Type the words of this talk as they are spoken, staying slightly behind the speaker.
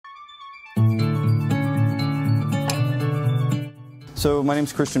So my name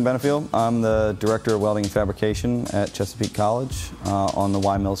is Christian Benefield. I'm the Director of Welding and Fabrication at Chesapeake College on the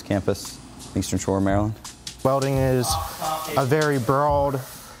Y Mills campus, Eastern Shore, Maryland. Welding is a very broad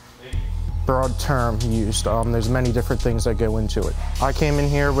term used. There's many different things that go into it. I came in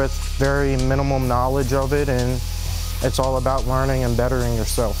here with very minimum knowledge of it, and it's all about learning and bettering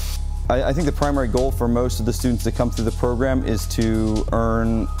yourself. I think the primary goal for most of the students that come through the program is to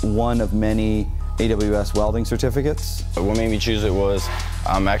earn one of many AWS welding certificates. What made me choose it was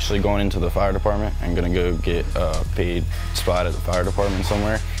I'm actually going into the fire department. I'm going to go get a paid spot at the fire department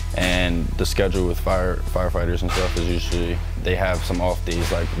somewhere, and the schedule with firefighters and stuff is usually they have some off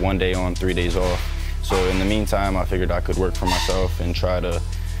days, like 1 day on, 3 days off. So in the meantime, I figured I could work for myself and try to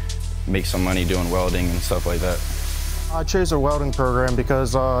make some money doing welding and stuff like that. I chose a welding program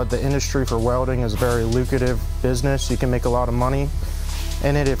because the industry for welding is a very lucrative business. You can make a lot of money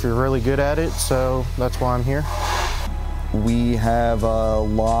in it if you're really good at it, so that's why I'm here. We have a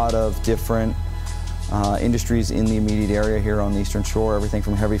lot of different industries in the immediate area here on the Eastern Shore, everything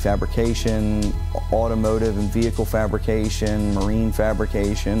from heavy fabrication, automotive and vehicle fabrication, marine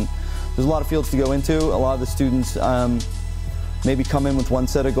fabrication. There's a lot of fields to go into. A lot of the students maybe come in with one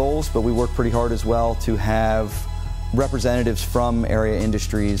set of goals, but we work pretty hard as well to have representatives from area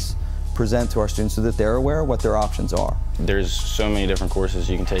industries present to our students so that they're aware of what their options are. There's so many different courses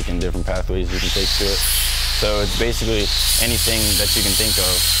you can take and different pathways you can take to it. So it's basically anything that you can think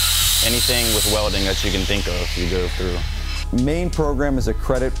of, anything with welding that you can think of, you go through. Main program is a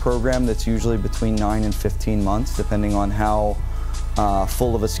credit program that's usually between 9 and 15 months, depending on how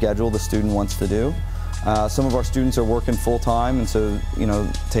full of a schedule the student wants to do. Some of our students are working full-time, and so,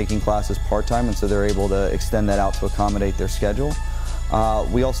 taking classes part-time, and so they're able to extend that out to accommodate their schedule.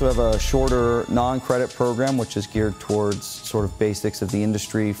 We also have a shorter non-credit program, which is geared towards sort of basics of the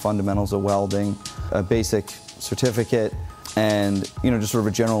industry, fundamentals of welding, a basic certificate, and just sort of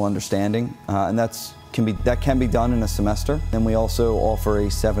a general understanding. And that can be done in a semester. And we also offer a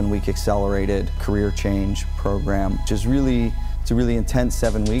 7-week accelerated career change program, which is it's a really intense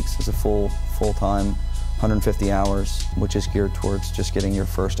 7 weeks. It's a full-time 150 hours, which is geared towards just getting your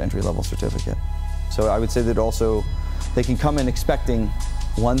first entry-level certificate. So I would say that also they can come in expecting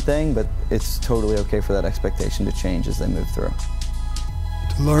one thing, but it's totally okay for that expectation to change as they move through.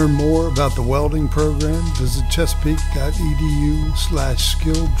 To learn more about the welding program, visit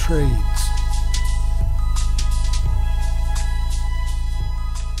chesapeake.edu/skilledtrades.